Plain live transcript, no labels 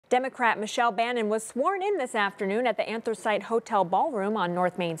Democrat Michelle Bannon was sworn in this afternoon at the Anthracite Hotel Ballroom on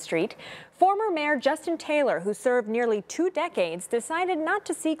North Main Street. Former Mayor Justin Taylor, who served nearly 2 decades, decided not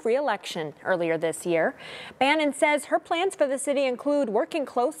to seek re-election earlier this year. Bannon says her plans for the city include working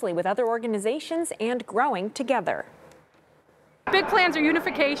closely with other organizations and growing together. Big plans are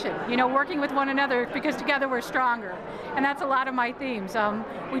unification, working with one another because together we're stronger. And that's a lot of my themes.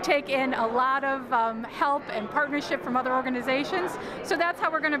 We take in a lot of help and partnership from other organizations. So that's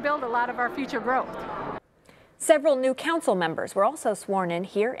how we're going to build a lot of our future growth. Several new council members were also sworn in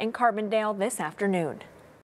here in Carbondale this afternoon.